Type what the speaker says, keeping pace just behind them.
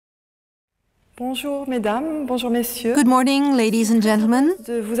Bonjour, mesdames, bonjour, messieurs. Good morning, ladies and gentlemen.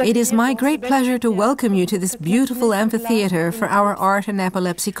 It is my great pleasure to welcome you to this beautiful amphitheater for our Art and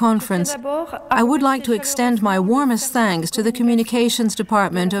Epilepsy Conference. I would like to extend my warmest thanks to the Communications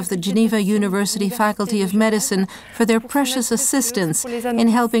Department of the Geneva University Faculty of Medicine for their precious assistance in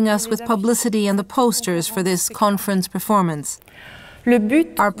helping us with publicity and the posters for this conference performance.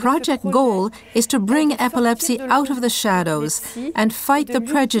 Our project goal is to bring epilepsy out of the shadows and fight the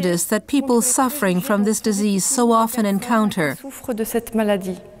prejudice that people suffering from this disease so often encounter.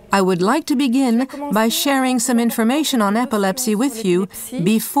 I would like to begin by sharing some information on epilepsy with you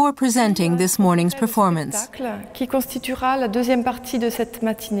before presenting this morning's performance. Qui constituera la deuxième partie de cette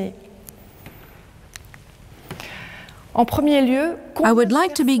matinée. I would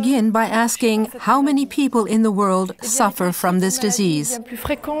like to begin by asking how many people in the world suffer from this disease.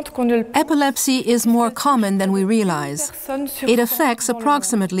 Epilepsy is more common than we realize. It affects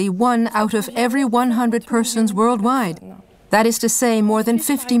approximately 1 out of every 100 persons worldwide. That is to say, more than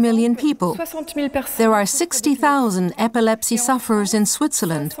 50 million people. There are 60,000 epilepsy sufferers in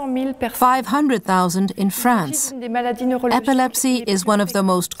Switzerland, 500,000 in France. Epilepsy is one of the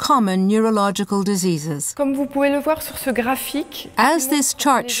most common neurological diseases. As this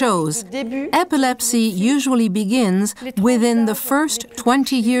chart shows, epilepsy usually begins within the first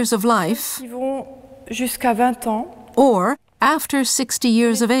 20 years of life or after 60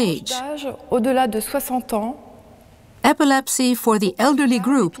 years of age. Epilepsy for the elderly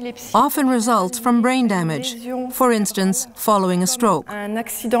group often results from brain damage, for instance, following a stroke. Un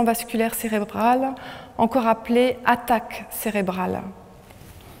accident vasculaire cérébral, encore appelé attaque cérébrale.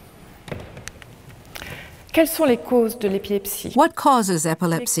 Quelles sont les causes de l'épilepsie? What causes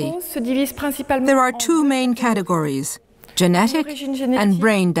epilepsy? Les causes se divisent principalement There are two main categories, genetic and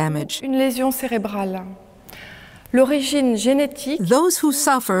brain damage. Une lésion cérébrale. L'origine génétique. Those who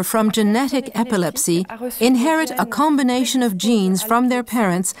suffer from genetic epilepsy inherit a combination of genes from their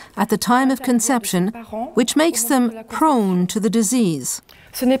parents at the time of conception, which makes them prone to the disease.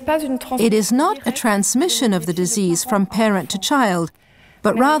 It is not a transmission of the disease from parent to child,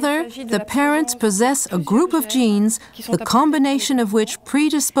 but rather the parents possess a group of genes, the combination of which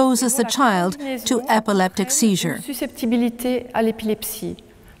predisposes the child to epileptic seizure. Susceptibilité à l'épilepsie.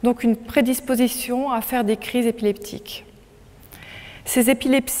 Donc une prédisposition à faire des crises épileptiques. Ces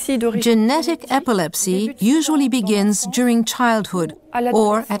épilepsies d'origine genetic epilepsy usually begins during childhood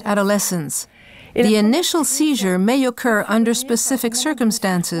or at adolescence. The initial seizure may occur under specific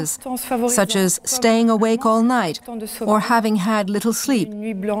circumstances, such as staying awake all night or having had little sleep. Une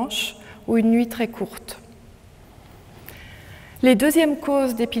nuit blanche ou une nuit très courte.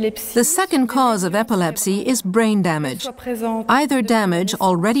 The second cause of epilepsy is brain damage, either damage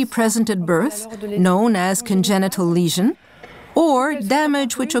already present at birth, known as congenital lesion, or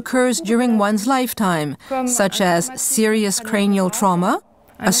damage which occurs during one's lifetime, such as serious cranial trauma,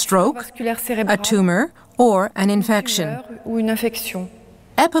 a stroke, a tumor, or an infection.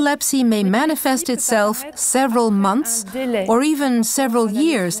 Epilepsy may manifest itself several months or even several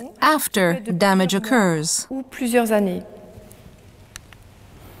years after damage occurs.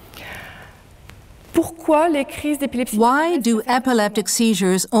 Why do epileptic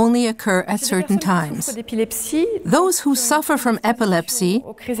seizures only occur at certain times? Those who suffer from epilepsy,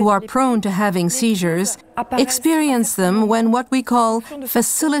 who are prone to having seizures, experience them when what we call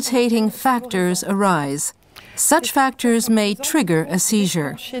facilitating factors arise. Such factors may trigger a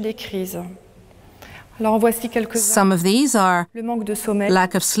seizure. Some of these are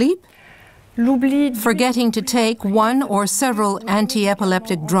lack of sleep, forgetting to take one or several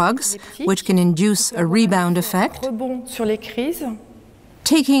anti-epileptic drugs, which can induce a rebound effect,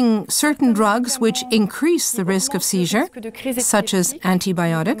 taking certain drugs which increase the risk of seizure, such as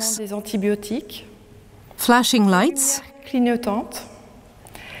antibiotics, flashing lights,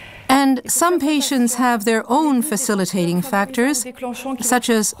 and some patients have their own facilitating factors, such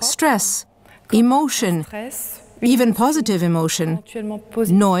as stress, emotion, even positive emotion,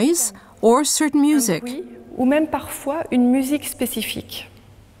 noise, or certain music. Ou même parfois une musique spécifique.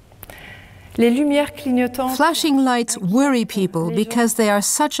 Flashing lights worry people because they are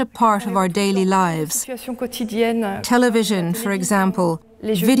such a part of our daily lives. Television, for example,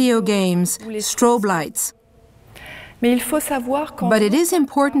 video games, strobe lights. But it is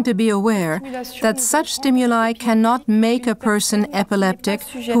important to be aware that such stimuli cannot make a person epileptic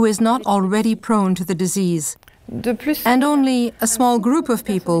who is not already prone to the disease. And only a small group of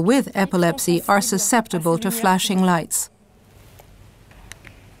people with epilepsy are susceptible to flashing lights.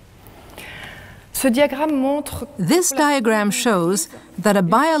 This diagram shows that a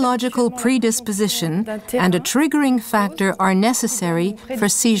biological predisposition and a triggering factor are necessary for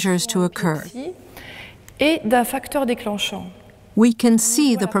seizures to occur. et d'un facteur déclenchant. We can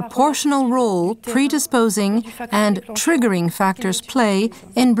see the proportional role predisposing and triggering factors play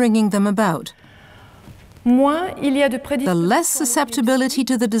in bringing them about. The less susceptibility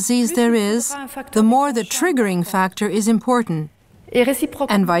to the disease there is, the more the triggering factor is important.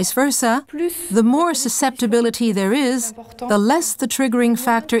 And vice versa, the more susceptibility there is, the less the triggering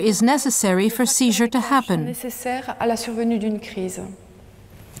factor is necessary for seizure to happen.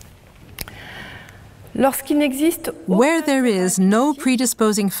 Where there is no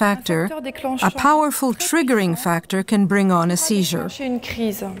predisposing factor, a powerful triggering factor can bring on a seizure.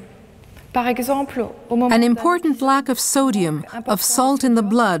 An important lack of sodium, of salt in the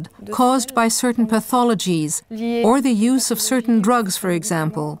blood, caused by certain pathologies, or the use of certain drugs, for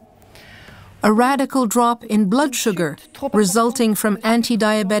example. A radical drop in blood sugar resulting from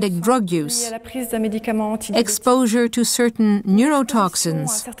anti-diabetic drug use, exposure to certain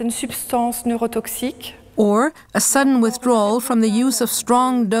neurotoxins, or a sudden withdrawal from the use of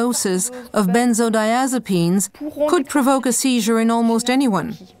strong doses of benzodiazepines could provoke a seizure in almost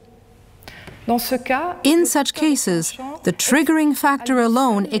anyone. In such cases, the triggering factor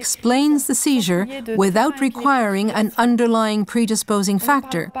alone explains the seizure without requiring an underlying predisposing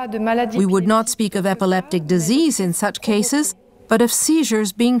factor. We would not speak of epileptic disease in such cases, but of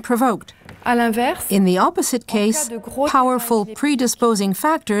seizures being provoked. In the opposite case, powerful predisposing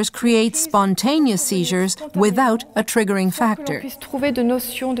factors create spontaneous seizures without a triggering factor.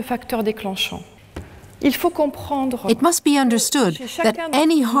 It must be understood that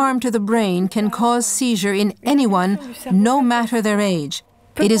any harm to the brain can cause seizure in anyone, no matter their age.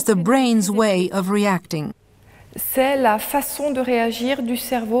 It is the brain's way of reacting. C'est la façon de réagir du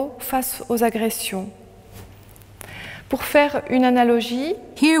cerveau face aux agressions. Pour faire une analogie,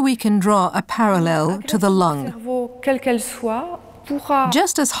 here we can draw a parallel to the lung. Quelle qu'elle soit,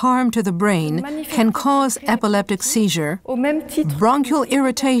 just as harm to the brain can cause epileptic seizure, bronchial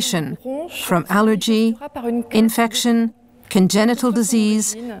irritation from allergy, infection, congenital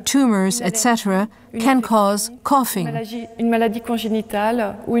disease, tumors, etc., can cause coughing. Une maladie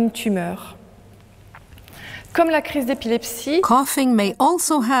congénitale ou une tumeur. Comme la crise d'épilepsie, coughing may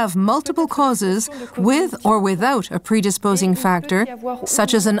also have multiple causes with or without a predisposing factor,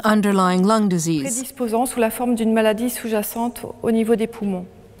 such as an underlying lung disease. Prédisposant sous la forme d'une maladie sous-jacente au niveau des poumons.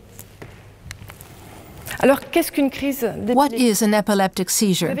 Alors, qu'est-ce qu'une crise d'épilepsie? What is an epileptic Vous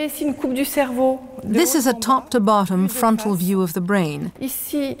seizure? avez ici une coupe du cerveau. This is a top-to-bottom frontal view of the brain.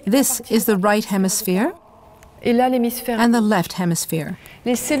 Ici, This is the right hemisphere et là l'hémisphère. and the left hemisphere.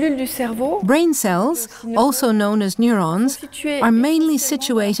 Les cellules du cerveau, Brain cells, also known as neurons, are mainly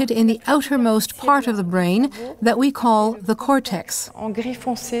situated in the outermost part of the brain that we call the cortex, en gris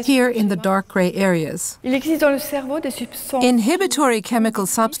foncé. here in the dark gray areas. Il existe dans le cerveau des substances Inhibitory chemical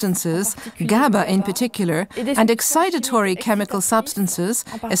substances, GABA in particular, and excitatory chemical substances,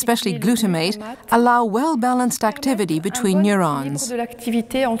 especially glutamate, allow well-balanced activity between neurons. de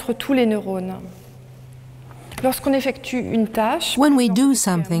l'activité entre tous les neurones. Lorsqu'on effectue une tâche, When we do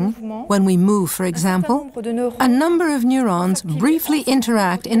something, when we move, for example, a number of neurons briefly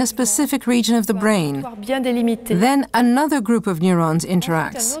interact in a specific region of the brain. bien délimité, Then another group of neurons un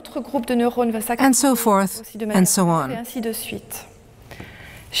interacts, autre groupe de neurones va s'activer and so forth, aussi de manière and so on. et ainsi de suite.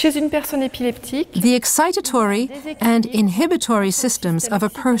 Chez une personne épileptique, The excitatory and inhibitory systems of a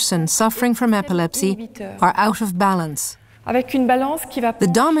person suffering from epilepsy are out of balance. avec une balance qui va The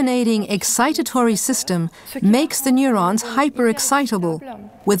dominating excitatory system makes the neurons hyperexcitable,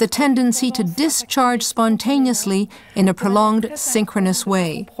 with a tendency to discharge spontaneously in a prolonged synchronous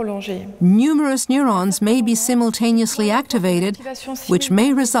way. prolonger. Numerous neurons may be simultaneously activated, which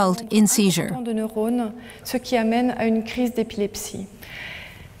may result in seizure. De neurones, ce qui amène à une crise d'épilepsie.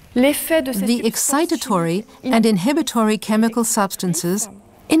 L'effet de ces The excitatory and inhibitory chemical substances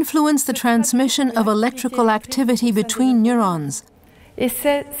influence the transmission of electrical activity between neurons. et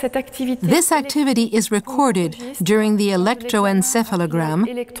c'est cette activité This activity is recorded during the electroencephalogram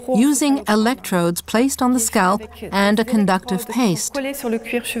using electrodes placed on the scalp and a conductive paste. collée sur le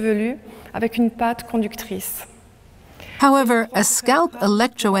cuir chevelu avec une pâte conductrice. However, a scalp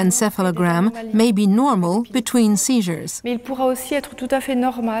electroencephalogram may be normal between seizures. Mais il pourra aussi être tout à fait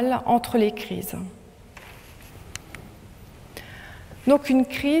normal entre les crises. Donc une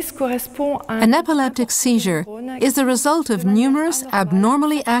crise correspond à An epileptic seizure is the result of numerous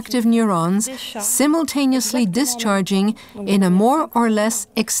abnormally active neurons simultaneously discharging in a more or less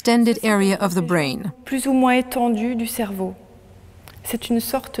extended area of the brain. plus ou moins étendu du cerveau. C'est une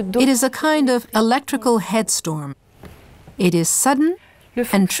sorte It is a kind of electrical headstorm. It is sudden Le and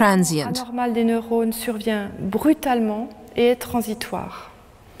fonctionnement transient. anormal des neurones survient brutalement et est transitoire.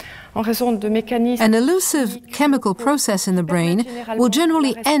 An elusive chemical process in the brain will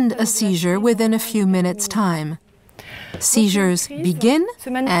generally end a seizure within a few minutes' time. Seizures begin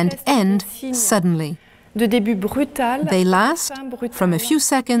and end suddenly. They last from a few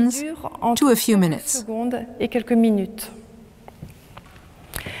seconds to a few minutes.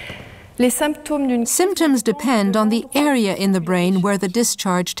 Symptoms depend on the area in the brain where the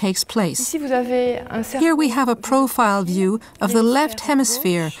discharge takes place. Here we have a profile view of the left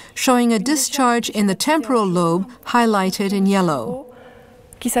hemisphere showing a discharge in the temporal lobe highlighted in yellow.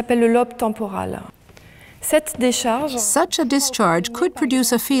 Such a discharge could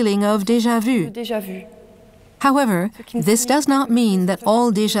produce a feeling of déjà vu. However, this does not mean that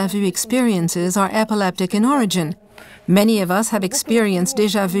all déjà vu experiences are epileptic in origin. Many of us have experienced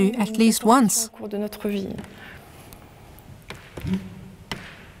déjà vu at least once.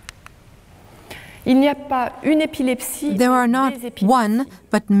 There are not one,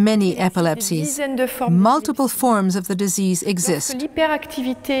 but many epilepsies. Multiple forms of the disease exist.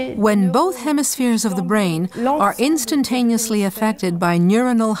 When both hemispheres of the brain are instantaneously affected by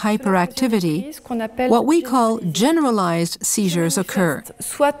neuronal hyperactivity, what we call generalized seizures occur.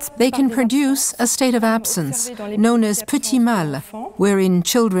 They can produce a state of absence, known as petit mal, wherein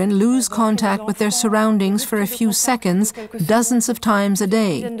children lose contact with their surroundings for a few seconds, dozens of times a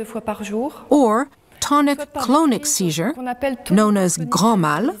day. Or tonic-clonic seizure, known as grand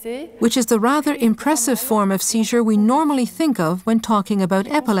mal, which is the rather impressive form of seizure we normally think of when talking about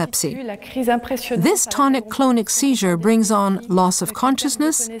epilepsy. This tonic-clonic seizure brings on loss of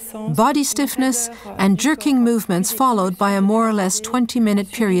consciousness, body stiffness, and jerking movements followed by a more or less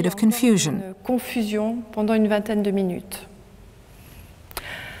 20-minute period of confusion.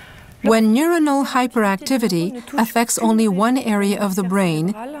 When neuronal hyperactivity affects only one area of the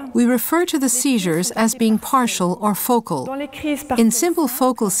brain, we refer to the seizures as being partial or focal. In simple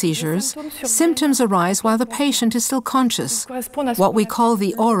focal seizures, symptoms arise while the patient is still conscious. What we call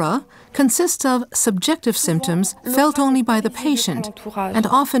the aura consists of subjective symptoms felt only by the patient and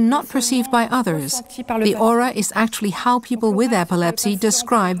often not perceived by others. The aura is actually how people with epilepsy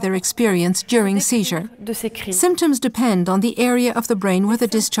describe their experience during seizure. Symptoms depend on the area of the brain where the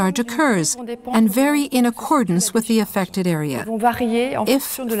discharge occurs and vary in accordance with the affected area. If,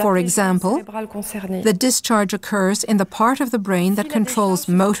 for example, the discharge occurs in the part of the brain that controls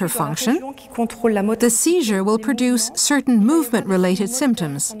motor function, the seizure will produce certain movement-related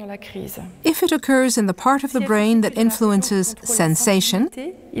symptoms. If it occurs in the part of the brain that influences sensation,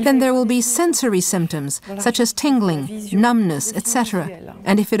 then there will be sensory symptoms such as tingling, numbness, etc.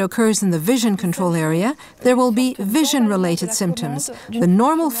 And if it occurs in the vision control area, there will be vision-related symptoms. The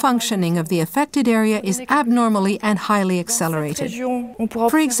normal functioning of the affected area is abnormally and highly accelerated.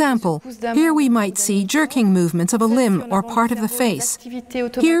 For example, here we might see jerking movements of a limb or part of the face.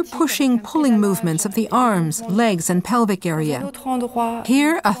 Here, pushing, pulling movements of the arms, legs, and pelvic area.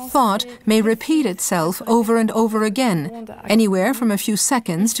 Here, a thought may repeat itself over and over again, anywhere from a few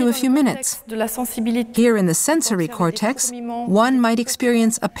seconds to a few minutes. Here in the sensory cortex, one might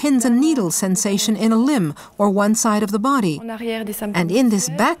experience a pins and needles sensation in a limb or one side of the body. And in this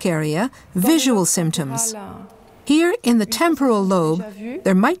back area, visual symptoms. Here in the temporal lobe,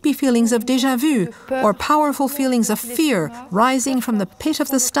 there might be feelings of déjà vu or powerful feelings of fear rising from the pit of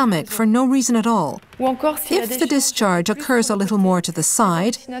the stomach for no reason at all. If the discharge occurs a little more to the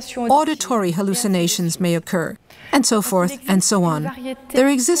side, auditory hallucinations may occur, and so forth and so on. There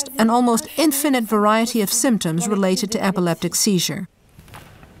exists an almost infinite variety of symptoms related to epileptic seizure.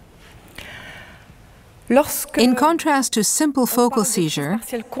 In contrast to simple focal seizure,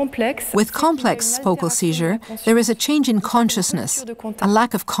 with complex focal seizure, there is a change in consciousness, a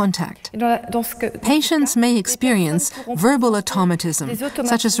lack of contact. Patients may experience verbal automatism,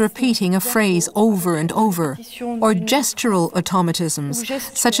 such as repeating a phrase over and over, or gestural automatisms,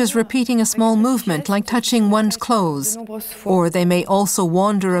 such as repeating a small movement like touching one's clothes, or they may also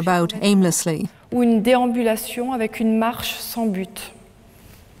wander about aimlessly.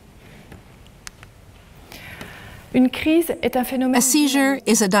 A seizure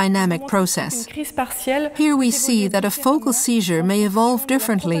is a dynamic process. Here we see that a focal seizure may evolve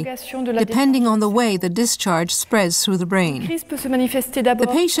differently, depending on the way the discharge spreads through the brain. The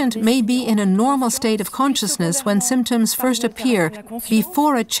patient may be in a normal state of consciousness when symptoms first appear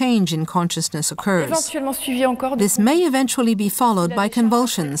before a change in consciousness occurs. This may eventually be followed by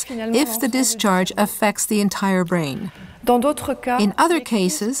convulsions if the discharge affects the entire brain. In other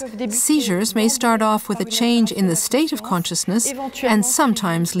cases, seizures may start off with a change in the state of consciousness and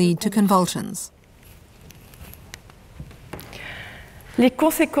sometimes lead to convulsions.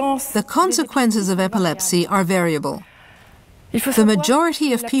 The consequences of epilepsy are variable. The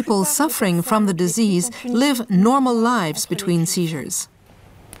majority of people suffering from the disease live normal lives between seizures.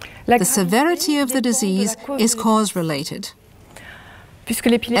 The severity of the disease is cause-related.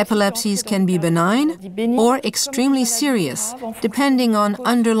 Epilepsies can be benign or extremely serious, depending on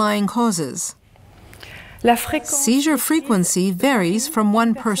underlying causes. Seizure frequency varies from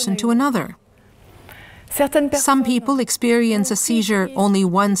one person to another. Some people experience a seizure only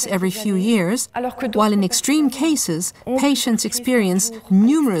once every few years, while in extreme cases, patients experience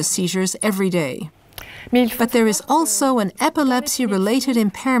numerous seizures every day. But there is also an epilepsy-related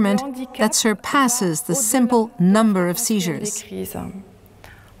impairment that surpasses the simple number of seizures.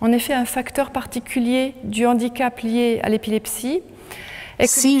 En effet, un facteur particulier du handicap lié à l'épilepsie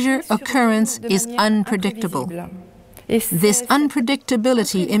est que seizure occurrence is unpredictable. This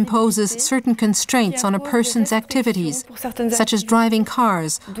unpredictability imposes certain constraints on a person's activities, such as driving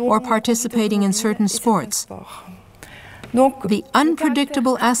cars or participating in certain sports. The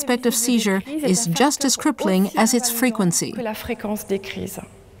unpredictable aspect of seizure is just as crippling as its frequency.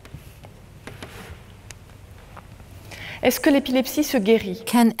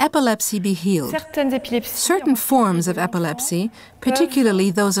 Can epilepsy be healed? Certain forms of epilepsy, particularly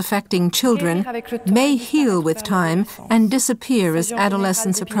those affecting children, may heal with time and disappear as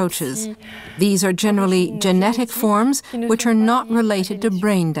adolescence approaches. These are generally genetic forms which are not related to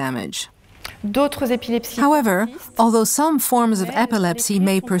brain damage. However, although some forms of epilepsy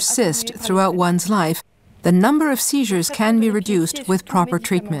may persist throughout one's life, the number of seizures can be reduced with proper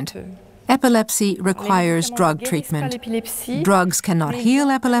treatment. Epilepsy requires drug treatment. Drugs cannot heal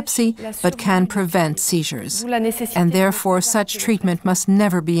epilepsy, but can prevent seizures, and therefore such treatment must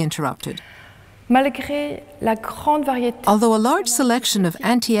never be interrupted. Although a large selection of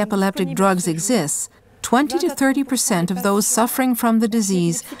anti-epileptic drugs exists, 20 to 30% of those suffering from the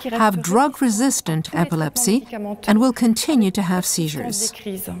disease have drug-resistant epilepsy and will continue to have seizures.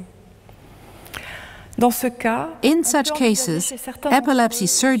 In such cases, epilepsy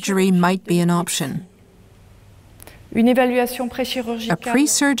surgery might be an option. A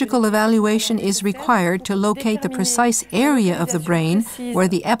pre-surgical evaluation is required to locate the precise area of the brain where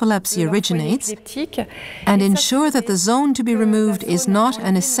the epilepsy originates and ensure that the zone to be removed is not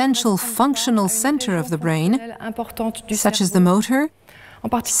an essential functional center of the brain, such as the motor,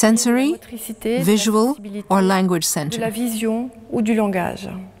 sensory, visual, or language center.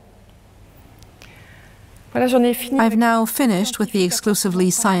 I've now finished with the exclusively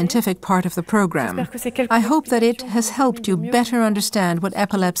scientific part of the program. I hope that it has helped you better understand what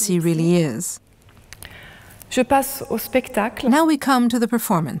epilepsy really is. Now we come to the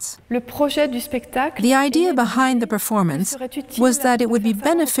performance. The idea behind the performance was that it would be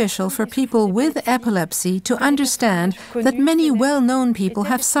beneficial for people with epilepsy to understand that many well-known people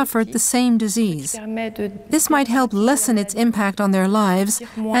have suffered the same disease. This might help lessen its impact on their lives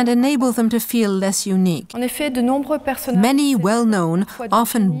and enable them to feel less unique. Many well-known,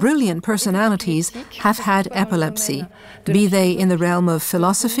 often brilliant personalities have had epilepsy, be they in the realm of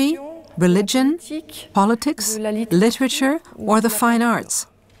philosophy, religion, politics, literature, or the fine arts.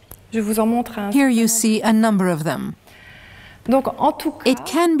 Here you see a number of them. It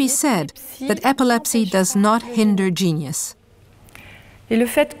can be said that epilepsy does not hinder genius.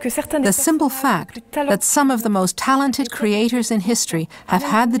 The simple fact that some of the most talented creators in history have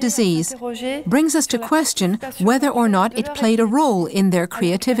had the disease brings us to question whether or not it played a role in their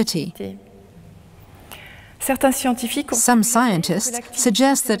creativity. Some scientists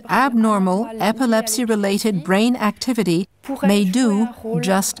suggest that abnormal epilepsy-related brain activity may do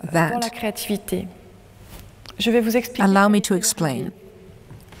just that. Allow me to explain.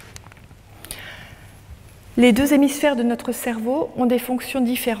 Les deux hémisphères de notre cerveau ont des fonctions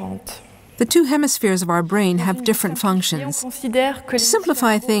différentes. The two hemispheres of our brain have different functions. To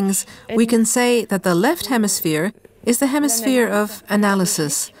simplify things, we can say that the left hemisphere is the hemisphere of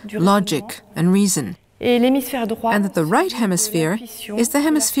analysis, logic, and reason, and that the right hemisphere is the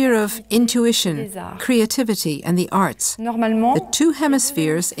hemisphere of intuition, creativity, and the arts. The two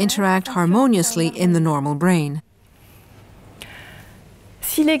hemispheres interact harmoniously in the normal brain.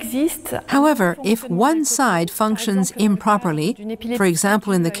 However, if one side functions improperly, for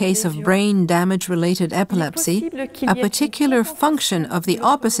example in the case of brain damage-related epilepsy, a particular function of the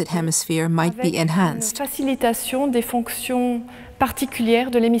opposite hemisphere might be enhanced.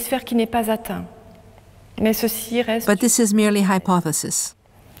 But this is merely hypothesis.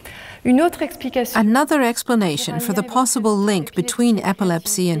 Another explanation for the possible link between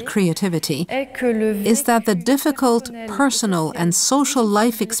epilepsy and creativity is that the difficult personal and social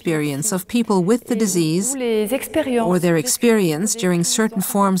life experience of people with the disease, or their experience during certain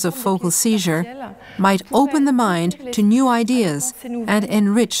forms of focal seizure, might open the mind to new ideas and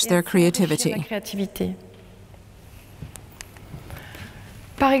enrich their creativity.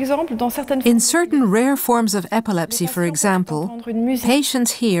 In certain rare forms of epilepsy, for example,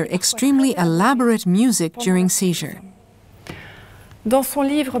 patients hear extremely elaborate music during seizure.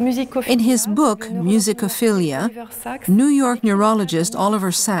 In his book, Musicophilia, New York neurologist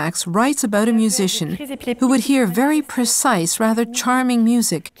Oliver Sacks writes about a musician who would hear very precise, rather charming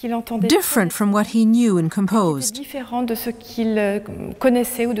music, different from what he knew and composed.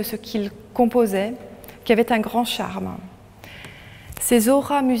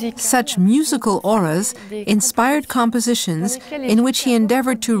 Such musical auras inspired compositions in which he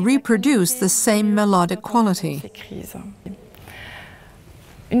endeavored to reproduce the same melodic quality.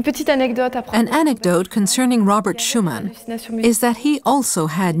 An anecdote concerning Robert Schumann is that he also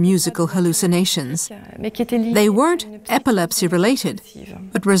had musical hallucinations. They weren't epilepsy-related,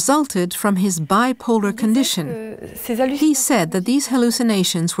 but resulted from his bipolar condition. He said that these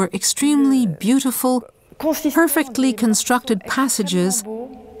hallucinations were extremely beautiful, perfectly constructed passages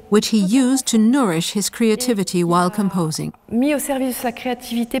which he used to nourish his creativity while composing.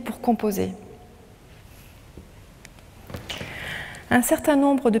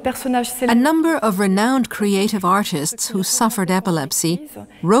 A number of renowned creative artists who suffered epilepsy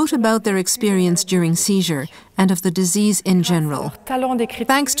wrote about their experience during seizure and of the disease in general.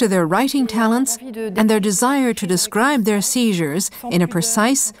 Thanks to their writing talents and their desire to describe their seizures in a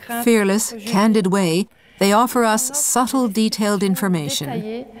precise, fearless, candid way, they offer us subtle, detailed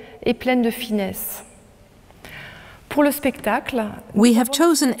information. We have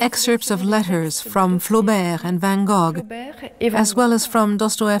chosen excerpts of letters from Flaubert and Van Gogh, as well as from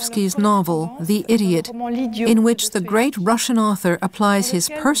Dostoevsky's novel, The Idiot, in which the great Russian author applies his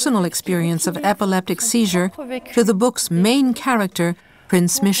personal experience of epileptic seizure to the book's main character,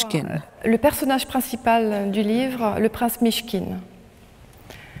 Prince Myshkin. Le personnage principal du livre, le prince Myshkin.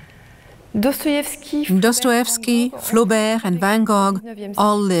 Dostoevsky, Flaubert, and Van Gogh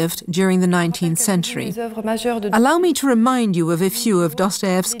all lived during the 19th century. Allow me to remind you of a few of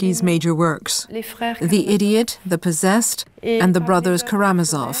Dostoevsky's major works: The Idiot, The Possessed, and The Brothers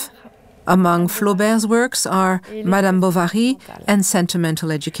Karamazov. Among Flaubert's works are Madame Bovary and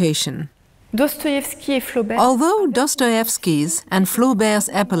Sentimental Education. Although Dostoevsky's and Flaubert's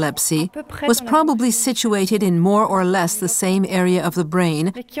epilepsy was probably situated in more or less the same area of the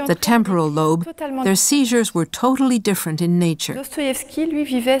brain, the temporal lobe, their seizures were totally different in nature.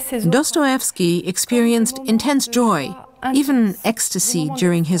 Dostoevsky experienced intense joy, even ecstasy,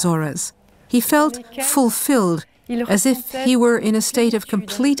 during his auras. He felt fulfilled, as if he were in a state of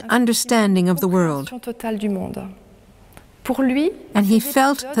complete understanding of the world. And he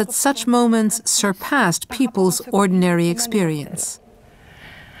felt that such moments surpassed people's ordinary experience.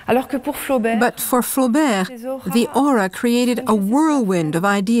 But for Flaubert, the aura created a whirlwind of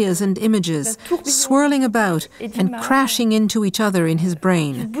ideas and images, swirling about and crashing into each other in his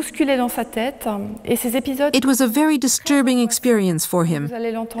brain. It was a very disturbing experience for him,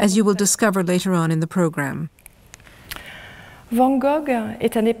 as you will discover later on in the program. Although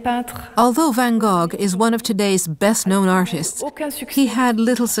Van Gogh is one of today's best-known artists, he had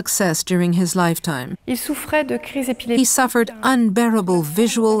little success during his lifetime. He suffered unbearable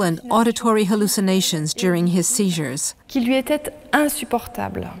visual and auditory hallucinations during his seizures. In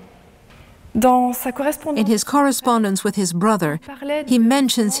his correspondence with his brother, he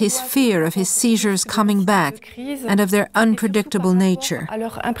mentions his fear of his seizures coming back and of their unpredictable nature.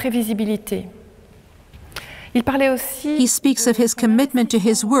 He speaks of his commitment to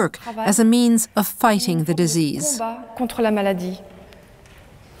his work as a means of fighting the disease.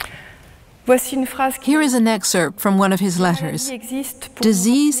 Here is an excerpt from one of his letters.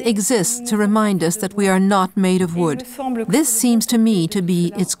 Disease exists to remind us that we are not made of wood. This seems to me to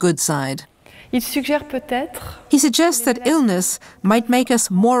be its good side. He suggests that illness might make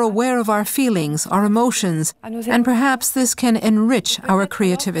us more aware of our feelings, our emotions, and perhaps this can enrich our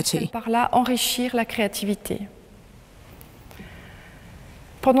creativity.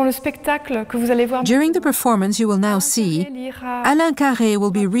 During the performance you will now see, Alain Carré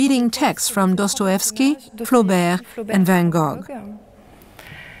will be reading texts from Dostoevsky, Flaubert, and Van Gogh.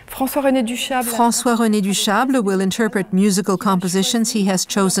 François-René Duchable will interpret musical compositions he has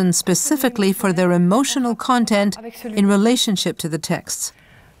chosen specifically for their emotional content in relationship to the texts.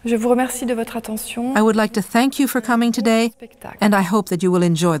 Je vous remercie de votre attention. I would like to thank you for coming today, and I hope that you will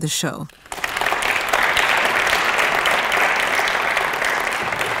enjoy the show.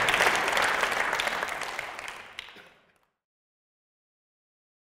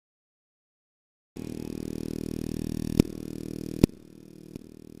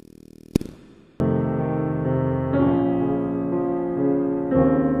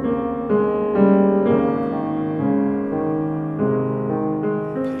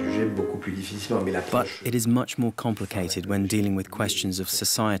 But it is much more complicated when dealing with questions of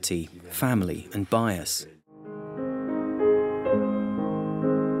society, family, and bias.